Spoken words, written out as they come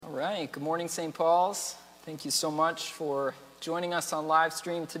All right, good morning, St. Paul's. Thank you so much for joining us on live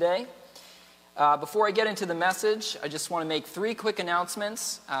stream today. Before I get into the message, I just want to make three quick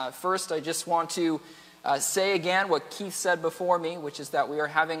announcements. First, I just want to say again what Keith said before me, which is that we are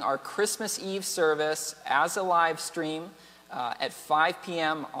having our Christmas Eve service as a live stream at 5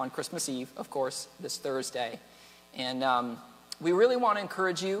 p.m. on Christmas Eve, of course, this Thursday. And we really want to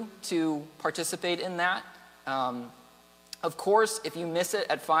encourage you to participate in that. Of course, if you miss it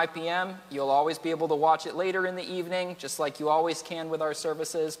at 5 p.m., you'll always be able to watch it later in the evening, just like you always can with our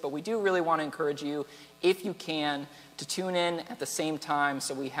services. But we do really want to encourage you, if you can, to tune in at the same time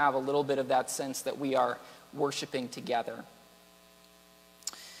so we have a little bit of that sense that we are worshiping together.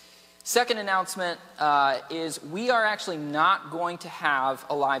 Second announcement is we are actually not going to have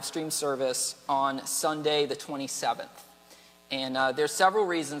a live stream service on Sunday the 27th. And there's several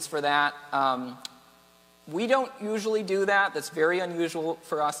reasons for that. We don't usually do that. That's very unusual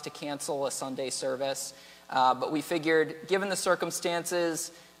for us to cancel a Sunday service. But we figured, given the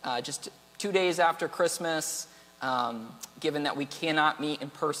circumstances, just 2 days after Christmas, given that we cannot meet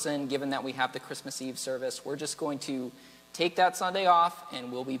in person, given that we have the Christmas Eve service, we're just going to take that Sunday off,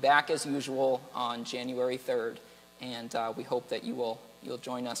 and we'll be back as usual on January 3rd. And we hope that you'll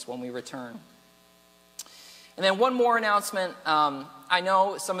join us when we return. And then one more announcement. I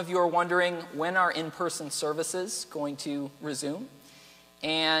know some of you are wondering when are in-person services going to resume.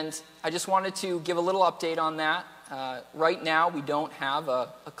 And I just wanted to give a little update on that. Right now, we don't have a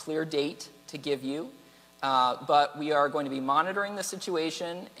clear date to give you. But we are going to be monitoring the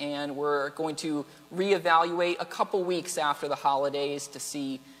situation, and we're going to reevaluate a couple weeks after the holidays to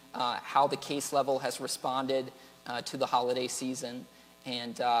see how the case level has responded to the holiday season.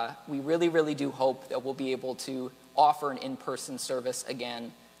 And we really, really do hope that we'll be able to offer an in-person service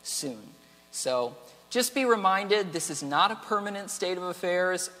again soon. So just be reminded, this is not a permanent state of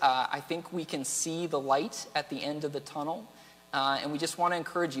affairs. I think we can see the light at the end of the tunnel. And we just want to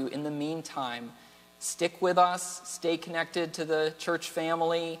encourage you, in the meantime, stick with us, stay connected to the church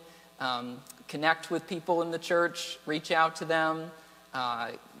family, connect with people in the church, reach out to them,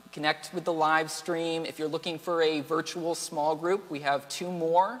 connect with the live stream. If you're looking for a virtual small group, we have 2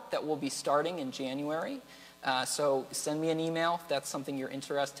 more that will be starting in January. So send me an email if that's something you're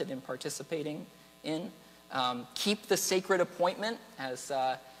interested in participating in. Keep the sacred appointment, as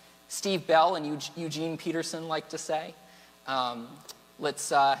Steve Bell and Eugene Peterson like to say.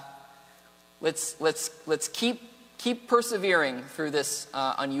 Let's keep persevering through this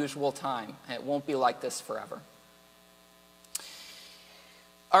unusual time. It won't be like this forever.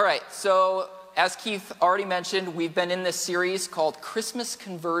 All right, so as Keith already mentioned, we've been in this series called Christmas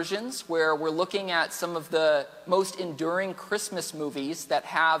Conversions, where we're looking at some of the most enduring Christmas movies that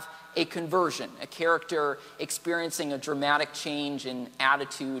have a conversion, a character experiencing a dramatic change in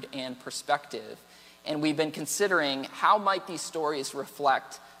attitude and perspective. And we've been considering how might these stories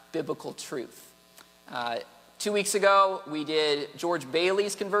reflect biblical truth. 2 weeks ago, we did George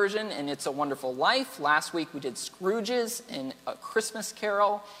Bailey's conversion in It's a Wonderful Life. Last week, we did Scrooge's in A Christmas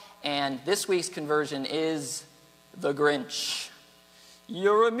Carol. And this week's conversion is The Grinch.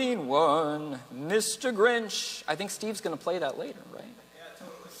 You're a mean one, Mr. Grinch. I think Steve's going to play that later, right?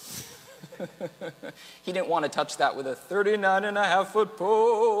 Yeah, totally. He didn't want to touch that with a 39.5-foot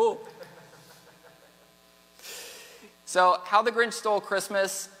pole. So, How the Grinch Stole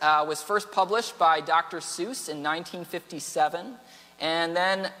Christmas was first published by Dr. Seuss in 1957. And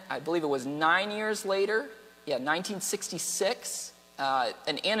then, I believe it was 9 years later, 1966,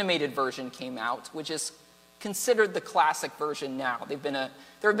 an animated version came out, which is considered the classic version now. There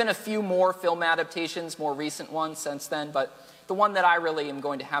have been a few more film adaptations, more recent ones since then, but the one that I really am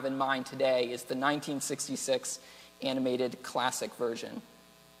going to have in mind today is the 1966 animated classic version.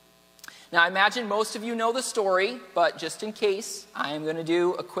 Now, I imagine most of you know the story, but just in case, I am going to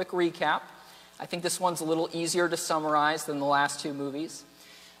do a quick recap. I think this one's a little easier to summarize than the last 2 movies.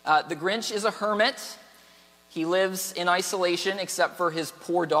 The Grinch is a hermit. He lives in isolation except for his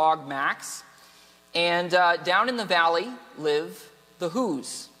poor dog, Max. And down in the valley live the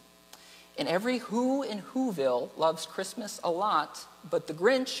Whos. And every Who in Whoville loves Christmas a lot, but the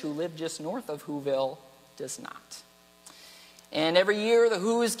Grinch, who lived just north of Whoville, does not. And every year, the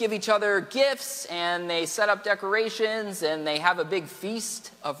Whos give each other gifts, and they set up decorations, and they have a big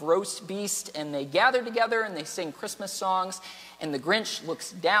feast of roast beast, and they gather together, and they sing Christmas songs, and the Grinch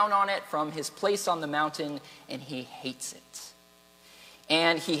looks down on it from his place on the mountain, and he hates it.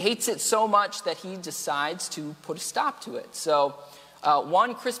 And he hates it so much that he decides to put a stop to it. So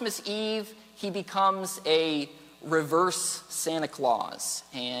one Christmas Eve, he becomes a reverse Santa Claus.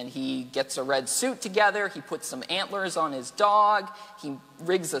 And he gets a red suit together, he puts some antlers on his dog, he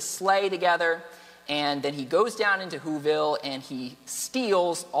rigs a sleigh together, and then he goes down into Whoville and he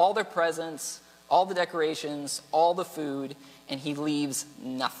steals all their presents, all the decorations, all the food, and he leaves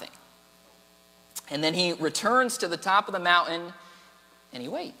nothing. And then he returns to the top of the mountain and he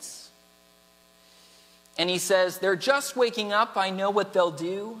waits. And he says, "They're just waking up, I know what they'll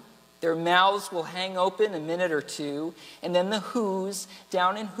do. Their mouths will hang open a minute or two, and then the Whos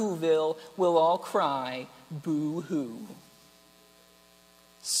down in Whoville will all cry, boo-hoo."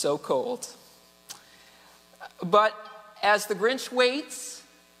 So cold. But as the Grinch waits,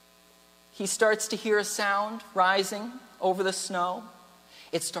 he starts to hear a sound rising over the snow.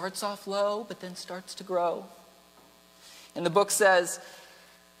 It starts off low, but then starts to grow. And the book says,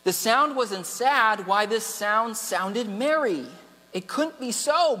 "The sound wasn't sad. Why, this sound sounded merry. It couldn't be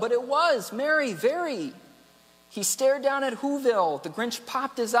so, but it was merry, very. He stared down at Whoville. The Grinch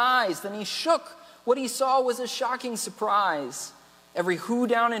popped his eyes. Then he shook. What he saw was a shocking surprise. Every Who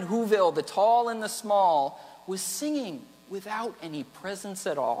down in Whoville, the tall and the small, was singing without any presents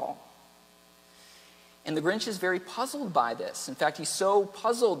at all." And the Grinch is very puzzled by this. In fact, he's so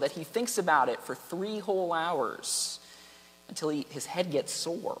puzzled that he thinks about it for 3 whole hours until his head gets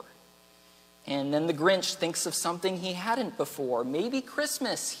sore. And then the Grinch thinks of something he hadn't before. Maybe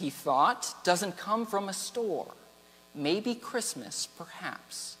Christmas, he thought, doesn't come from a store. Maybe Christmas,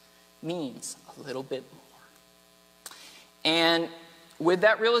 perhaps, means a little bit more. And with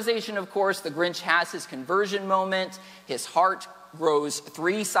that realization, of course, the Grinch has his conversion moment. His heart grows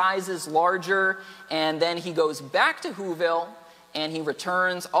 3 sizes larger, and then he goes back to Whoville, and he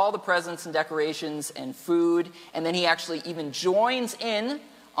returns all the presents and decorations and food, and then he actually even joins in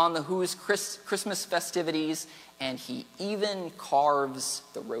on the Who's Christmas festivities, and he even carves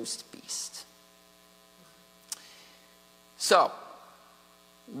the roast beast. So,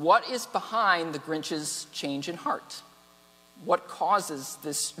 what is behind the Grinch's change in heart? What causes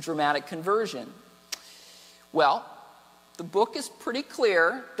this dramatic conversion? Well, the book is pretty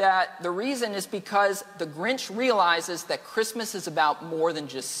clear that the reason is because the Grinch realizes that Christmas is about more than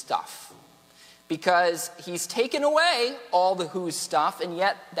just stuff. Because he's taken away all the Who's stuff, and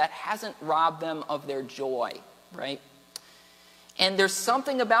yet that hasn't robbed them of their joy, right? And there's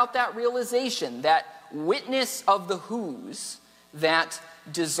something about that realization, that witness of the Who's, that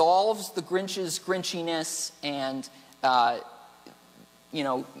dissolves the Grinch's grinchiness and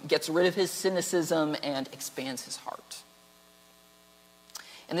gets rid of his cynicism and expands his heart.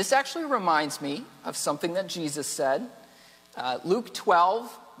 And this actually reminds me of something that Jesus said. Luke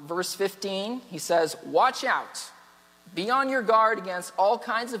 12, verse 15, he says, "Watch out. Be on your guard against all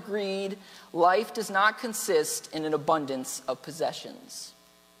kinds of greed. Life does not consist in an abundance of possessions."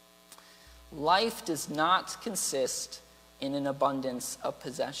 Life does not consist in an abundance of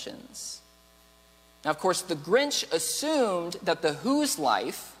possessions. Now, of course, the Grinch assumed that the Who's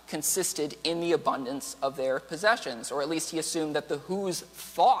life consisted in the abundance of their possessions, or at least he assumed that the Who's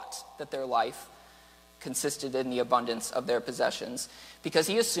thought that their life consisted in the abundance of their possessions, because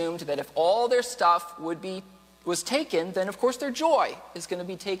he assumed that if all their stuff was taken, then of course their joy is going to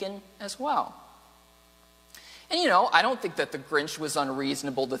be taken as well. And I don't think that the Grinch was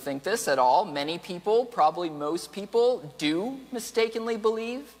unreasonable to think this at all. Many people, probably most people, do mistakenly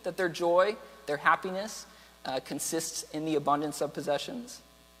believe that their joy, their happiness, consists in the abundance of possessions.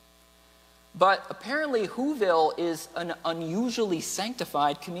 But apparently Whoville is an unusually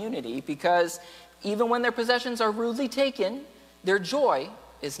sanctified community, because even when their possessions are rudely taken, their joy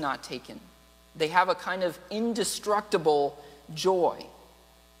is not taken. They have a kind of indestructible joy.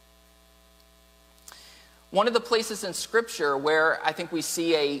 One of the places in Scripture where I think we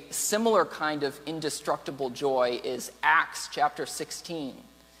see a similar kind of indestructible joy is Acts chapter 16.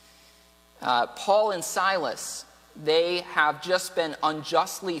 Paul and Silas, they have just been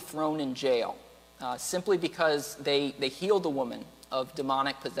unjustly thrown in jail simply because they healed a woman of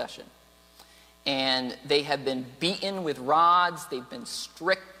demonic possession. And they have been beaten with rods, they've been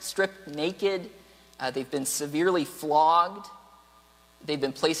stripped naked, they've been severely flogged, they've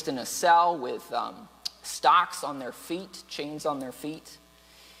been placed in a cell with stocks on their feet, chains on their feet.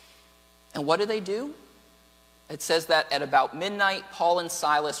 And what do? It says that at about midnight, Paul and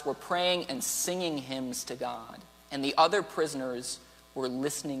Silas were praying and singing hymns to God, and the other prisoners were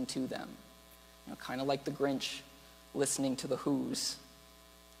listening to them, kind of like the Grinch listening to the Who's.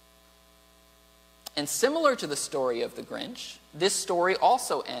 And similar to the story of the Grinch, this story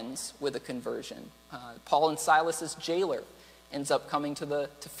also ends with a conversion. Paul and Silas's jailer ends up coming to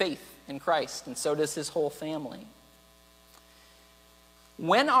faith in Christ, and so does his whole family.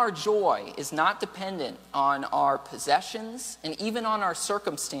 When our joy is not dependent on our possessions and even on our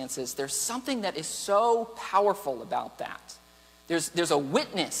circumstances, there's something that is so powerful about that. There's a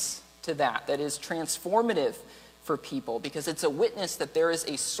witness to that is transformative for people, because it's a witness that there is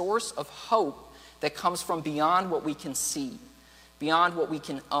a source of hope that comes from beyond what we can see, beyond what we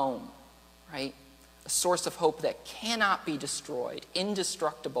can own, right? A source of hope that cannot be destroyed,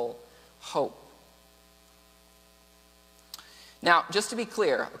 indestructible hope. Now, just to be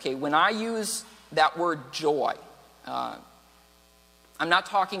clear, okay, when I use that word joy, I'm not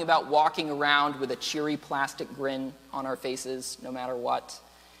talking about walking around with a cheery plastic grin on our faces no matter what.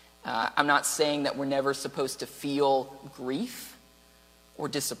 I'm not saying that we're never supposed to feel grief or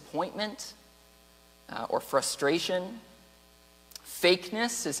disappointment or frustration.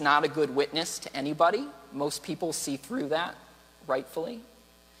 Fakeness is not a good witness to anybody. Most people see through that, rightfully.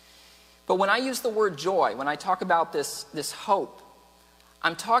 But when I use the word joy, when I talk about this hope,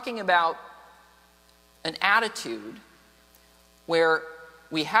 I'm talking about an attitude where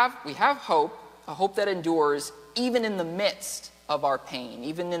we have hope, a hope that endures even in the midst of our pain,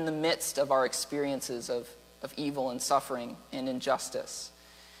 even in the midst of our experiences of evil and suffering and injustice.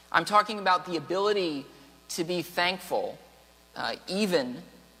 I'm talking about the ability to be thankful even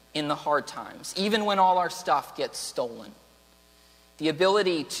in the hard times, even when all our stuff gets stolen. The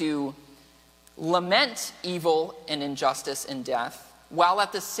ability to lament evil and injustice and death, while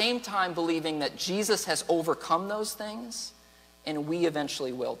at the same time believing that Jesus has overcome those things, and we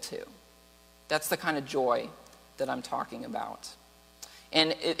eventually will too. That's the kind of joy that I'm talking about.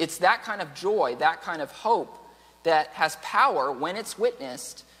 And it's that kind of joy, that kind of hope, that has power when it's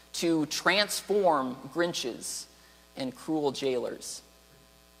witnessed to transform Grinches and cruel jailers.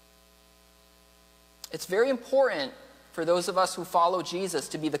 It's very important for those of us who follow Jesus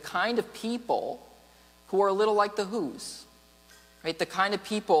to be the kind of people who are a little like the Who's, right? The kind of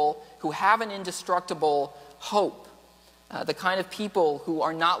people who have an indestructible hope, the kind of people who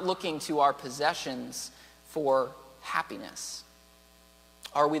are not looking to our possessions for happiness.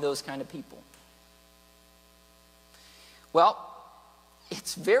 Are we those kind of people? Well,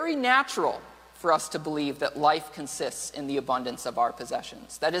 it's very natural for us to believe that life consists in the abundance of our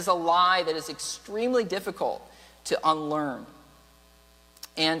possessions. That is a lie that is extremely difficult to unlearn.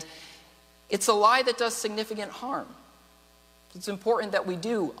 And it's a lie that does significant harm. It's important that we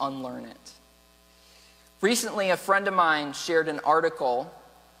do unlearn it. Recently, a friend of mine shared an article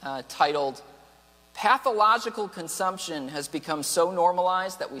titled, "Pathological Consumption Has Become So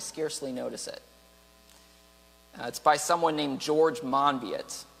Normalized That We Scarcely Notice It." It's by someone named George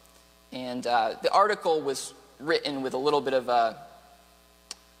Monbiot. And the article was written with a little bit of a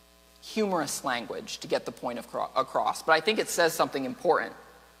humorous language to get the point across. But I think it says something important.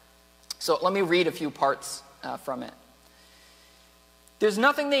 So let me read a few parts from it. There's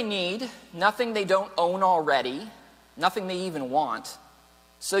nothing they need, nothing they don't own already, nothing they even want.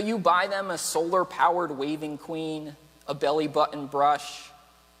 So you buy them a solar-powered waving queen, a belly button brush,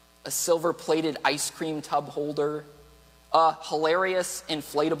 a silver-plated ice cream tub holder, a hilarious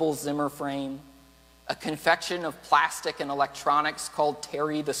inflatable Zimmer frame, a confection of plastic and electronics called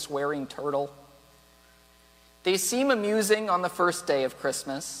Terry the Swearing Turtle. They seem amusing on the first day of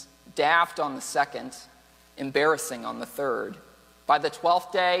Christmas, daft on the second, embarrassing on the third. By the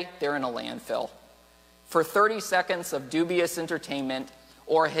 12th day, they're in a landfill. For 30 seconds of dubious entertainment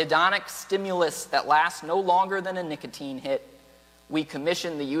or a hedonic stimulus that lasts no longer than a nicotine hit, we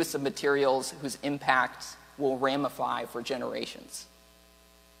commission the use of materials whose impacts will ramify for generations.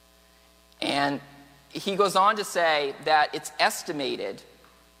 And he goes on to say that it's estimated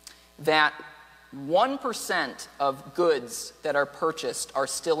that 1% of goods that are purchased are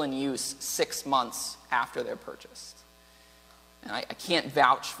still in use 6 months after they're purchased. And I can't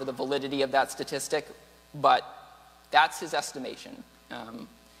vouch for the validity of that statistic, but that's his estimation.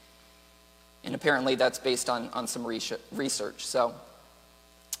 And apparently that's based on some research. So,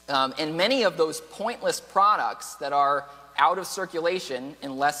 and many of those pointless products that are out of circulation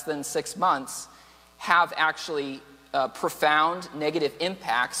in less than 6 months have actually profound negative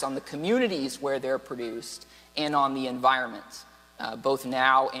impacts on the communities where they're produced and on the environment, both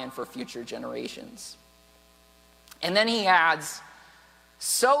now and for future generations. And then he adds,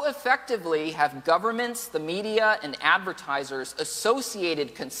 so effectively have governments, the media, and advertisers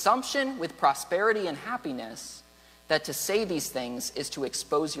associated consumption with prosperity and happiness that to say these things is to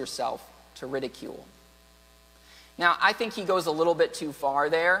expose yourself to ridicule. Now, I think he goes a little bit too far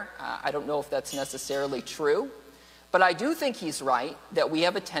there. I don't know if that's necessarily true. But I do think he's right that we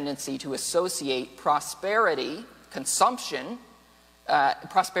have a tendency to associate prosperity, consumption,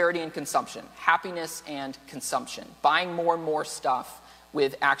 prosperity and consumption, happiness and consumption, buying more and more stuff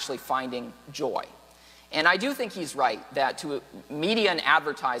with actually finding joy. And I do think he's right that media and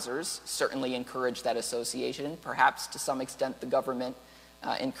advertisers certainly encourage that association. Perhaps to some extent the government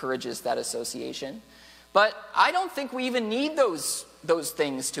encourages that association. But I don't think we even need those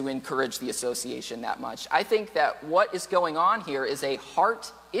things to encourage the association that much. I think that what is going on here is a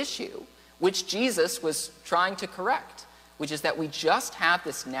heart issue, which Jesus was trying to correct, which is that we just have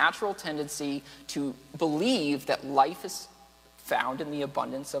this natural tendency to believe that life is found in the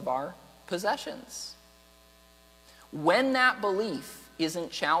abundance of our possessions. When that belief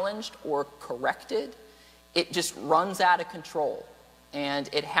isn't challenged or corrected, it just runs out of control. And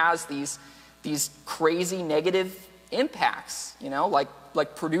it has these crazy negative impacts,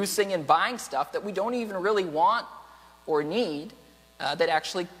 like producing and buying stuff that we don't even really want or need, that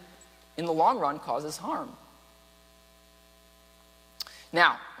actually, in the long run, causes harm.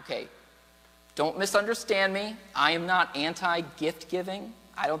 Now, okay, don't misunderstand me. I am not anti-gift giving.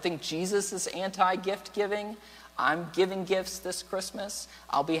 I don't think Jesus is anti-gift giving. I'm giving gifts this Christmas.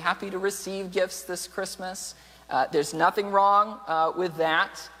 I'll be happy to receive gifts this Christmas. There's nothing wrong with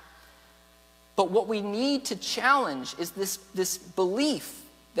that. But what we need to challenge is this belief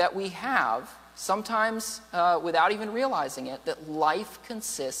that we have, sometimes without even realizing it, that life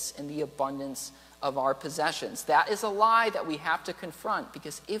consists in the abundance of our possessions. That is a lie that we have to confront,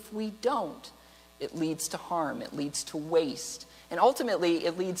 because if we don't, it leads to harm, it leads to waste, and ultimately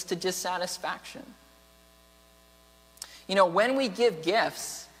it leads to dissatisfaction. When we give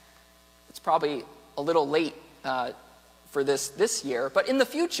gifts, it's probably a little late for this year, but in the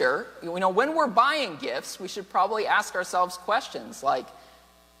future, when we're buying gifts, we should probably ask ourselves questions like,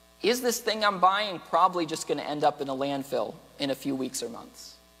 is this thing I'm buying probably just going to end up in a landfill in a few weeks or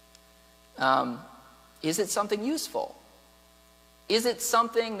months? Is it something useful? Is it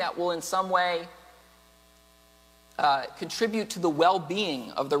something that will in some way contribute to the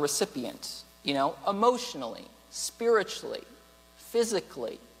well-being of the recipient, emotionally, spiritually,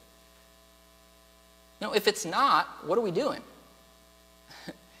 physically? If it's not, what are we doing?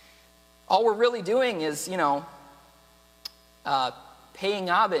 All we're really doing is, paying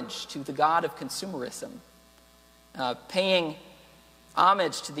homage to the god of consumerism, paying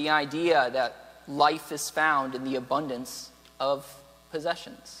homage to the idea that life is found in the abundance of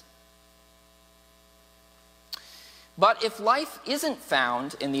possessions. But if life isn't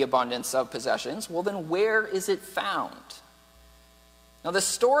found in the abundance of possessions, well then where is it found? Now the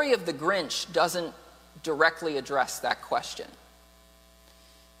story of the Grinch doesn't directly address that question.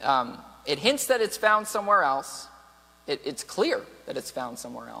 It hints that it's found somewhere else. It's clear that it's found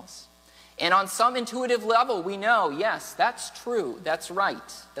somewhere else. And on some intuitive level, we know, yes, that's true, that's right.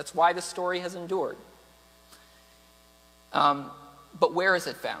 That's why the story has endured. But where is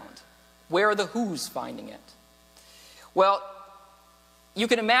it found? Where are the who's finding it? Well, you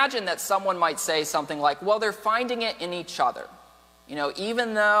can imagine that someone might say something like, well, they're finding it in each other.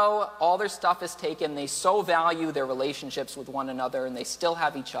 Even though all their stuff is taken, they so value their relationships with one another, and they still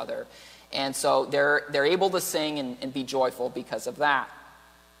have each other. And so they're able to sing and be joyful because of that.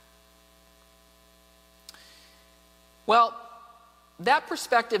 Well, that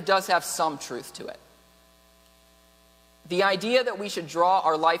perspective does have some truth to it. The idea that we should draw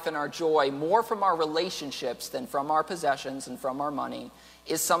our life and our joy more from our relationships than from our possessions and from our money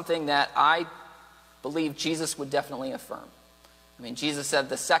is something that I believe Jesus would definitely affirm. Jesus said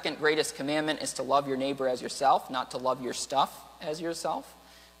the second greatest commandment is to love your neighbor as yourself, not to love your stuff as yourself.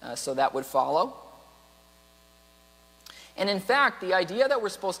 So that would follow. And in fact, the idea that we're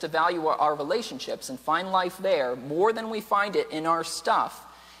supposed to value our relationships and find life there more than we find it in our stuff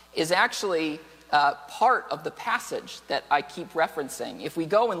is actually part of the passage that I keep referencing. If we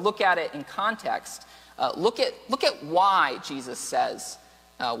go and look at it in context, look at why Jesus says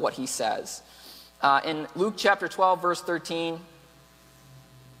what he says. In Luke chapter 12, verse 13,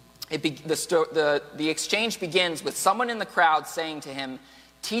 the exchange begins with someone in the crowd saying to him,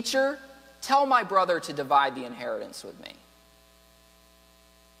 "Teacher, tell my brother to divide the inheritance with me."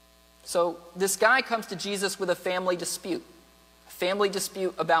 So this guy comes to Jesus with a family dispute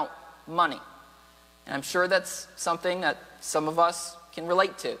about money. And I'm sure that's something that some of us can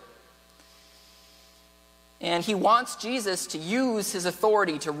relate to. And he wants Jesus to use his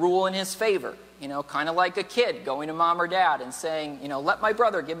authority to rule in his favor. Kind of like a kid going to mom or dad and saying, let my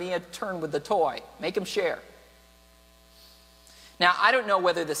brother give me a turn with the toy. Make him share. Now, I don't know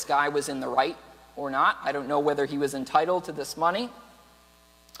whether this guy was in the right or not. I don't know whether he was entitled to this money.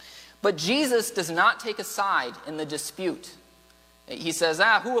 But Jesus does not take a side in the dispute. He says,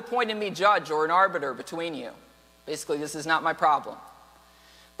 who appointed me judge or an arbiter between you? Basically, this is not my problem.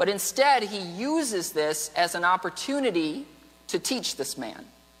 But instead, he uses this as an opportunity to teach this man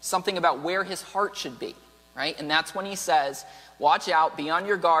something about where his heart should be, right? And that's when he says, watch out, be on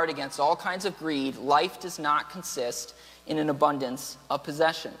your guard against all kinds of greed. Life does not consist in an abundance of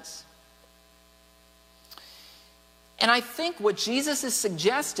possessions. And I think what Jesus is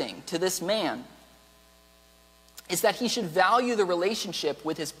suggesting to this man is that he should value the relationship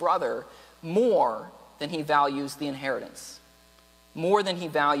with his brother more than he values the inheritance, more than he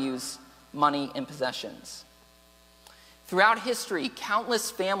values money and possessions. Throughout history,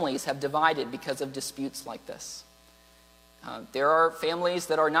 countless families have divided because of disputes like this. There are families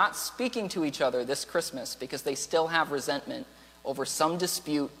that are not speaking to each other this Christmas because they still have resentment over some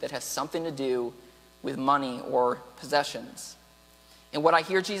dispute that has something to do with money or possessions. And what I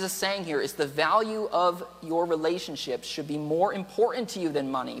hear Jesus saying here is the value of your relationships should be more important to you than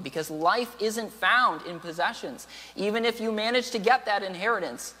money, because life isn't found in possessions. Even if you manage to get that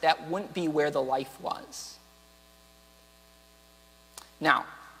inheritance, that wouldn't be where the life was. Now,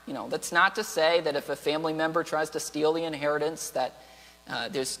 that's not to say that if a family member tries to steal the inheritance that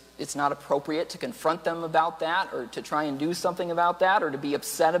it's not appropriate to confront them about that, or to try and do something about that, or to be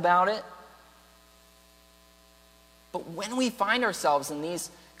upset about it. But when we find ourselves in these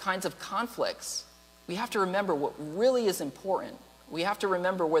kinds of conflicts, we have to remember what really is important. We have to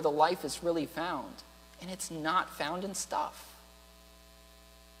remember where the life is really found. And it's not found in stuff.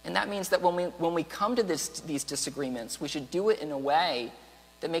 And that means that when we come to these disagreements, we should do it in a way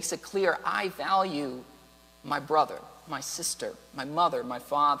that makes it clear, I value my brother, my sister, my mother, my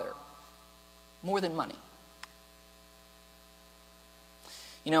father, more than money.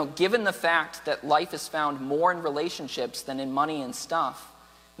 Given the fact that life is found more in relationships than in money and stuff,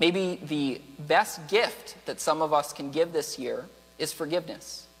 maybe the best gift that some of us can give this year is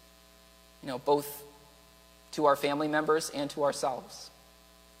forgiveness. Both to our family members and to ourselves.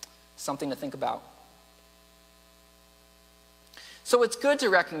 Something to think about. So it's good to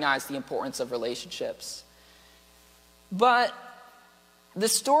recognize the importance of relationships. But the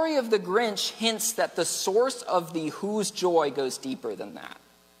story of the Grinch hints that the source of the whose joy goes deeper than that.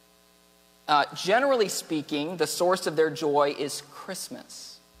 Generally speaking, the source of their joy is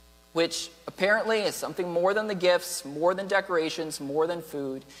Christmas, which apparently is something more than the gifts, more than decorations, more than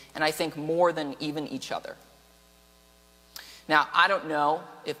food, and I think more than even each other. Now, I don't know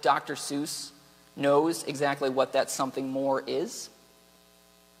if Dr. Seuss knows exactly what that something more is,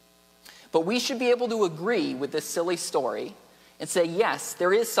 but we should be able to agree with this silly story and say, yes,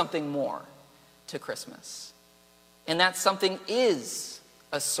 there is something more to Christmas. And that something is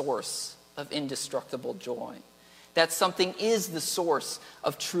a source of indestructible joy. That something is the source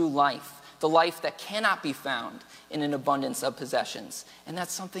of true life, the life that cannot be found in an abundance of possessions. And that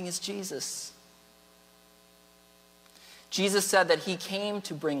something is Jesus. Jesus said that he came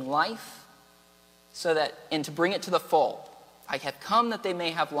to bring life and to bring it to the full. I have come that they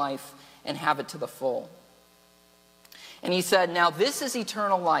may have life and have it to the full. And he said, now this is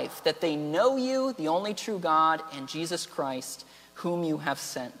eternal life, that they know you, the only true God, and Jesus Christ, whom you have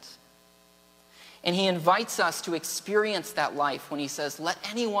sent. And he invites us to experience that life when he says, let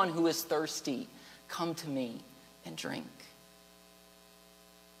anyone who is thirsty come to me and drink.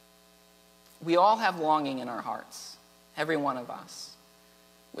 We all have longing in our hearts, every one of us,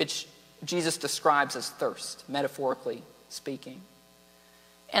 which Jesus describes as thirst, metaphorically speaking.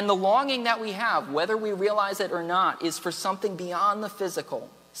 And the longing that we have, whether we realize it or not, is for something beyond the physical,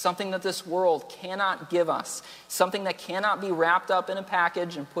 something that this world cannot give us, something that cannot be wrapped up in a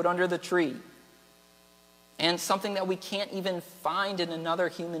package and put under the tree, and something that we can't even find in another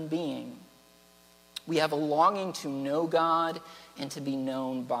human being. We have a longing to know God and to be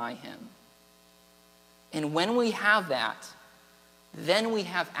known by him. And when we have that, then we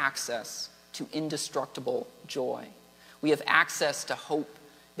have access to indestructible joy. We have access to hope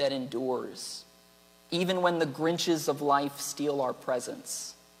that endures, even when the Grinches of life steal our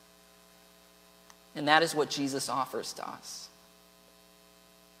presence. And that is what Jesus offers to us.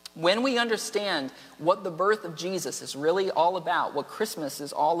 When we understand what the birth of Jesus is really all about, what Christmas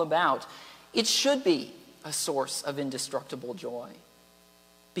is all about, it should be a source of indestructible joy.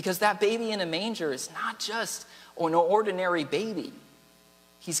 Because that baby in a manger is not just an ordinary baby.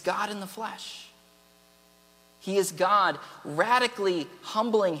 He's God in the flesh. He is God radically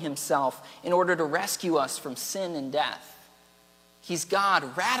humbling himself in order to rescue us from sin and death. He's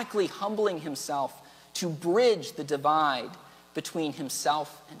God radically humbling himself to bridge the divide between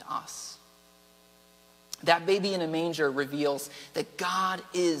himself and us. That baby in a manger reveals that God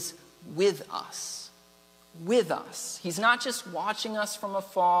is with us. With us. He's not just watching us from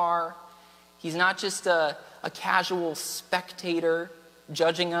afar. He's not just a casual spectator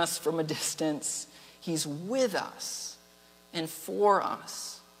judging us from a distance. He's with us, and for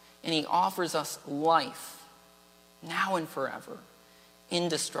us. And he offers us life, now and forever,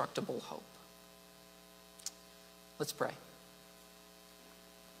 indestructible hope. Let's pray.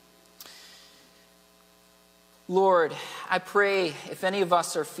 Lord, I pray if any of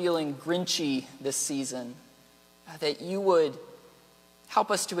us are feeling grinchy this season, that you would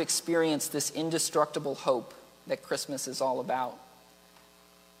help us to experience this indestructible hope that Christmas is all about.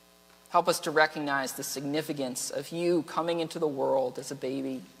 Help us to recognize the significance of you coming into the world as a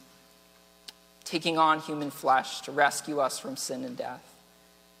baby, taking on human flesh to rescue us from sin and death.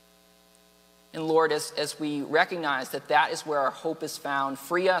 And Lord, as we recognize that that is where our hope is found,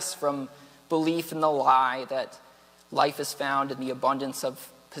 free us from belief in the lie that life is found in the abundance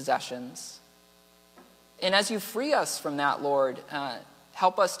of possessions. And as you free us from that, Lord,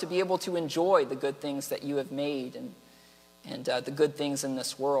 help us to be able to enjoy the good things that you have made and the good things in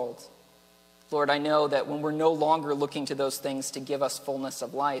this world. Lord, I know that when we're no longer looking to those things to give us fullness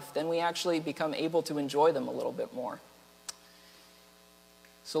of life, then we actually become able to enjoy them a little bit more.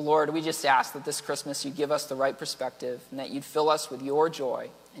 So Lord, we just ask that this Christmas you'd give us the right perspective and that you'd fill us with your joy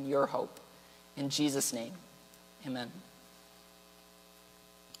and your hope. In Jesus' name, amen.